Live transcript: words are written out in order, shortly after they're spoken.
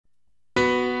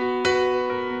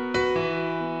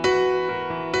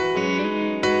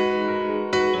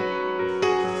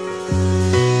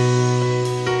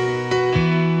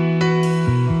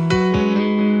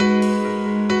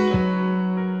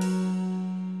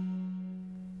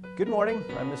Good morning,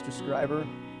 I'm Mr. Scriber,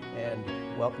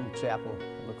 and welcome to chapel.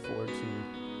 I look forward to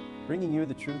bringing you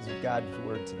the truths of God's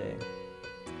Word today.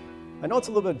 I know it's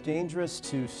a little bit dangerous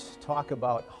to talk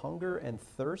about hunger and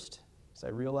thirst, because I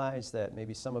realize that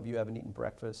maybe some of you haven't eaten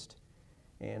breakfast,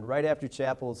 and right after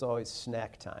chapel is always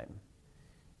snack time.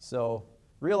 So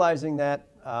realizing that,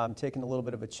 I'm taking a little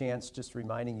bit of a chance just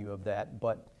reminding you of that,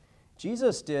 but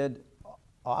Jesus did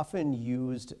often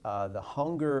used the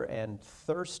hunger and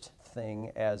thirst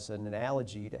thing as an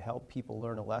analogy to help people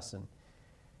learn a lesson.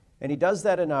 And he does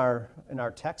that in our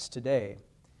text today.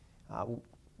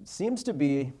 Seems to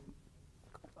be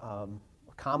a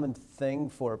common thing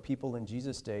for people in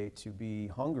Jesus' day to be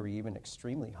hungry, even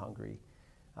extremely hungry.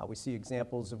 We see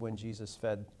examples of when Jesus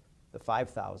fed the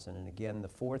 5,000 and again the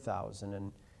 4,000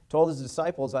 and told his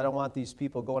disciples, I don't want these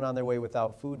people going on their way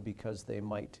without food because they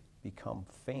might become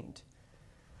faint.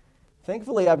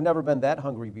 Thankfully, I've never been that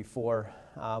hungry before,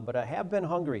 but I have been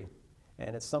hungry,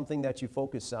 and it's something that you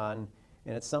focus on,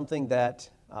 and it's something that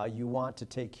you want to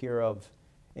take care of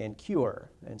and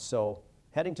cure. And so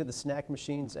heading to the snack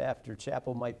machines after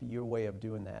chapel might be your way of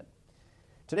doing that.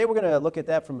 Today we're going to look at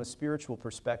that from a spiritual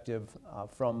perspective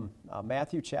from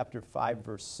Matthew chapter 5,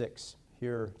 verse 6.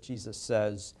 Here Jesus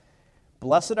says,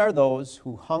 "Blessed are those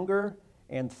who hunger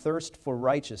and thirst for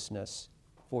righteousness,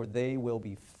 for they will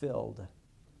be filled."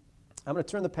 I'm going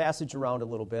to turn the passage around a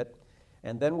little bit,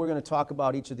 and then we're going to talk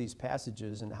about each of these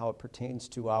passages and how it pertains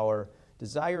to our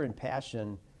desire and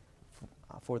passion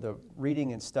for the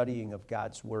reading and studying of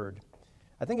God's Word.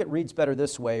 I think it reads better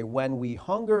this way: when we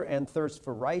hunger and thirst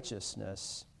for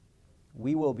righteousness,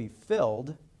 we will be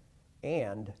filled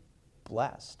and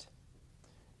blessed.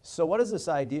 So what is this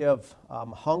idea of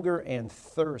hunger and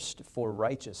thirst for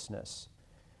righteousness?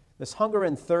 This hunger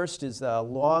and thirst is a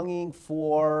longing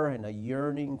for and a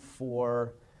yearning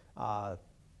for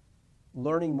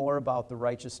learning more about the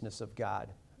righteousness of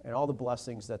God and all the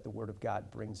blessings that the Word of God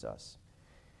brings us.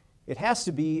 It has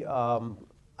to be,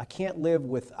 I can't live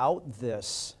without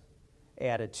this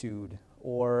attitude,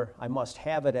 or I must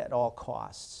have it at all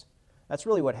costs. That's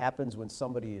really what happens when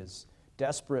somebody is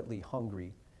desperately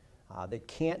hungry. They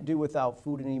can't do without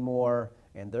food anymore,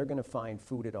 and they're going to find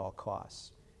food at all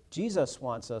costs. Jesus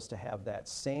wants us to have that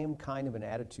same kind of an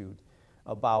attitude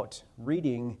about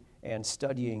reading and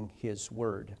studying His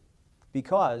Word.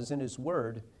 Because in His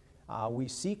Word, we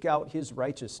seek out His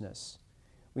righteousness.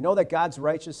 We know that God's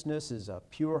righteousness is a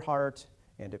pure heart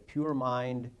and a pure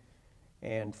mind.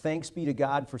 And thanks be to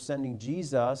God for sending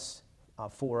Jesus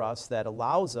for us that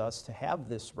allows us to have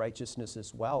this righteousness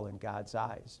as well in God's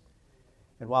eyes.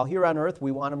 And while here on earth,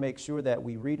 we want to make sure that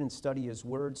we read and study His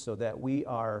Word so that we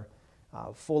are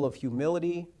full of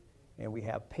humility, and we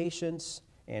have patience,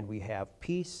 and we have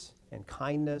peace and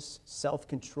kindness,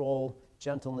 self-control,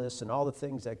 gentleness, and all the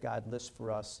things that God lists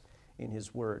for us in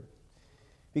His Word.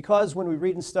 Because when we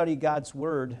read and study God's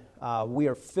Word, we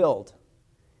are filled.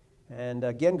 And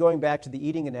again, going back to the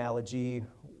eating analogy,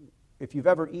 if you've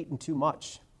ever eaten too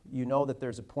much, you know that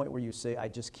there's a point where you say, I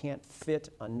just can't fit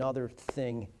another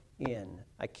thing in.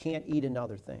 I can't eat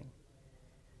another thing.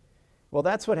 Well,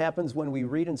 that's what happens when we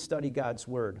read and study God's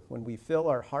Word. When we fill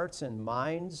our hearts and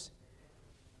minds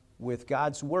with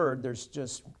God's Word, there's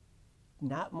just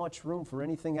not much room for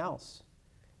anything else.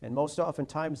 And most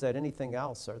oftentimes that anything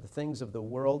else are the things of the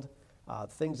world,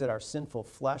 things that our sinful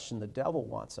flesh and the devil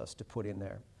wants us to put in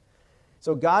there.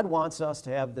 So God wants us to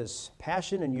have this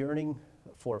passion and yearning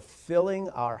for filling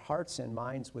our hearts and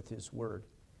minds with His Word.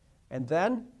 And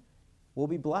then we'll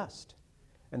be blessed.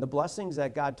 And the blessings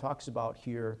that God talks about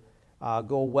here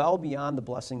go well beyond the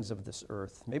blessings of this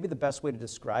earth. Maybe the best way to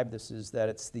describe this is that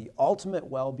it's the ultimate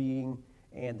well-being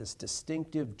and this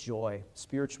distinctive joy,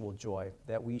 spiritual joy,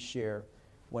 that we share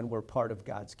when we're part of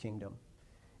God's kingdom.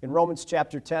 In Romans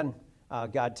chapter 10,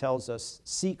 God tells us,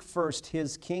 seek first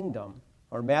His kingdom,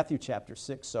 or Matthew chapter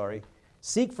 6,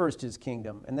 seek first His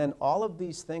kingdom, and then all of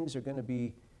these things are going to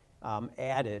be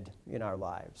added in our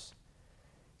lives.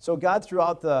 So God,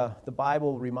 throughout the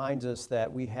Bible, reminds us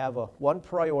that we have one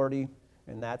priority,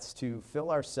 and that's to fill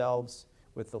ourselves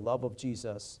with the love of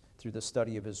Jesus through the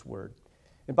study of His Word.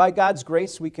 And by God's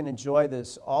grace, we can enjoy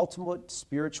this ultimate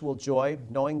spiritual joy,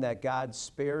 knowing that God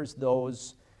spares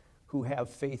those who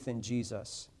have faith in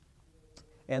Jesus.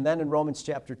 And then in Romans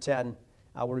chapter 10,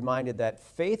 we're reminded that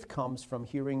faith comes from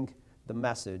hearing the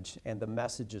message, and the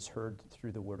message is heard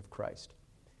through the Word of Christ.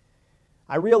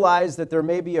 I realize that there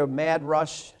may be a mad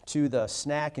rush to the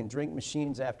snack and drink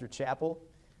machines after chapel.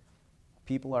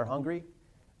 People are hungry.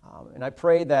 And I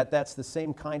pray that that's the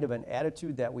same kind of an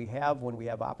attitude that we have when we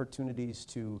have opportunities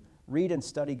to read and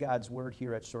study God's Word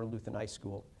here at Shore Lutheran High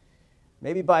School.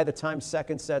 Maybe by the time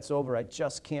second set's over, I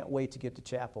just can't wait to get to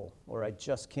chapel, or I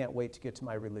just can't wait to get to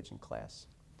my religion class.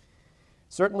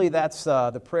 Certainly that's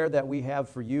the prayer that we have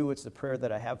for you. It's the prayer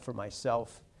that I have for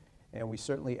myself. And we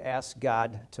certainly ask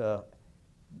God to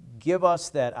give us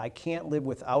that I can't live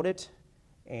without it,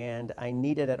 and I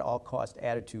need it at all cost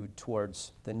attitude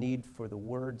towards the need for the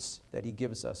words that he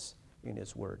gives us in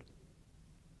his word.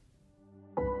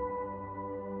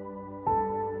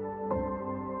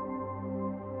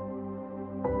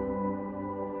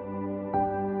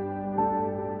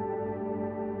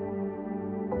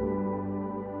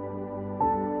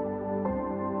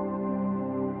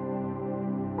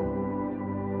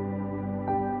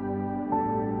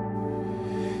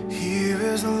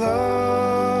 His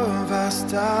love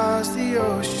as as the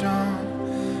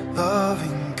ocean,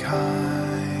 loving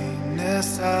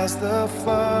kindness as the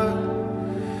flood.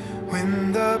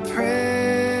 When the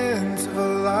Prince of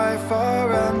Life, our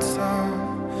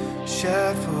ransom,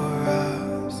 shed for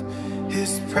us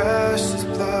his precious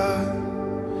blood.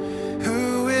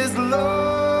 Who is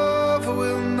love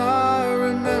will not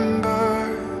remember,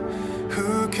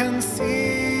 who can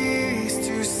cease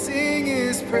to sing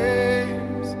his praise.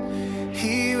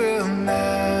 He will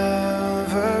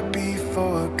never be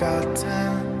forgotten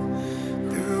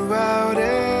throughout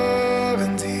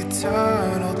heaven's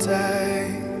eternal days.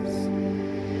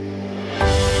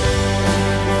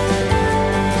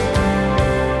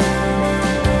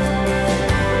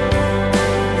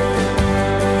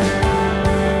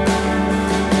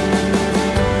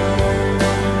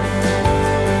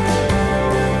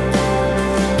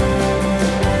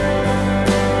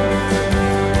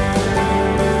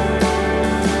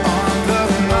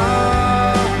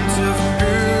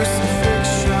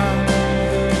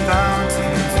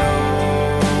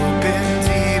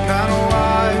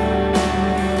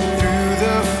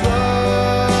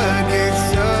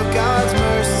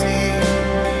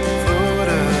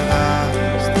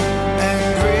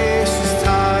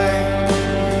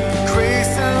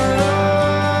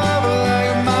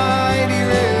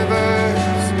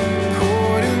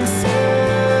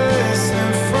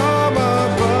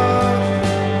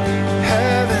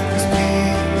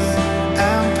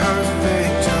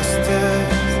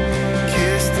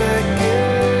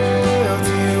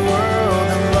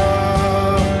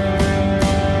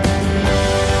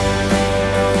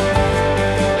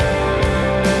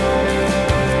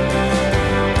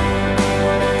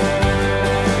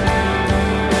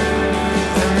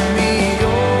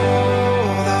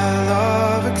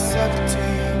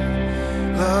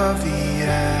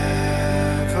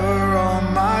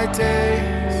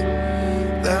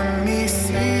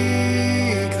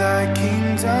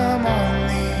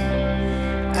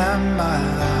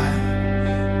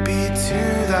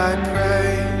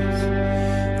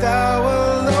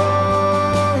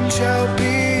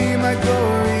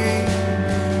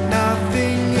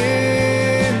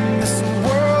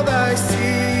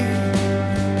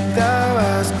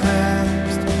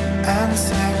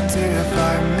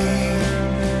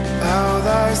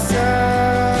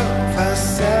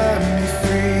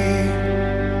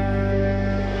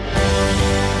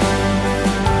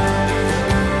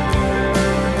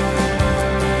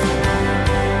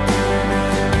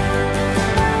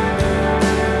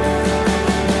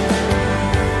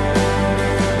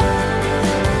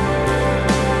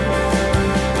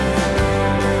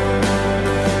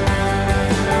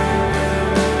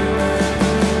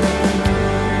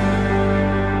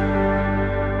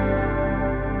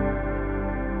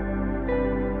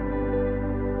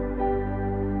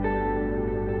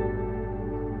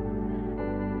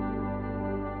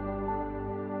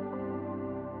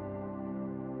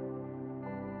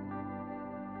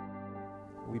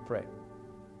 We pray.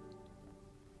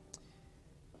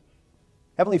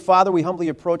 Heavenly Father, we humbly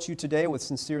approach you today with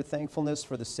sincere thankfulness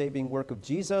for the saving work of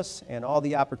Jesus and all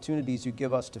the opportunities you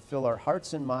give us to fill our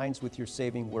hearts and minds with your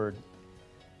saving word.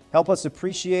 Help us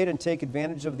appreciate and take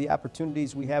advantage of the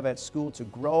opportunities we have at school to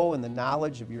grow in the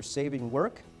knowledge of your saving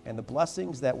work and the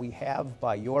blessings that we have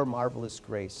by your marvelous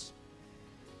grace.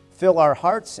 Fill our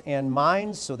hearts and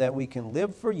minds so that we can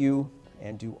live for you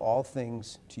and do all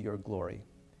things to your glory.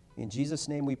 In Jesus'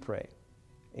 name we pray.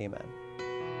 Amen.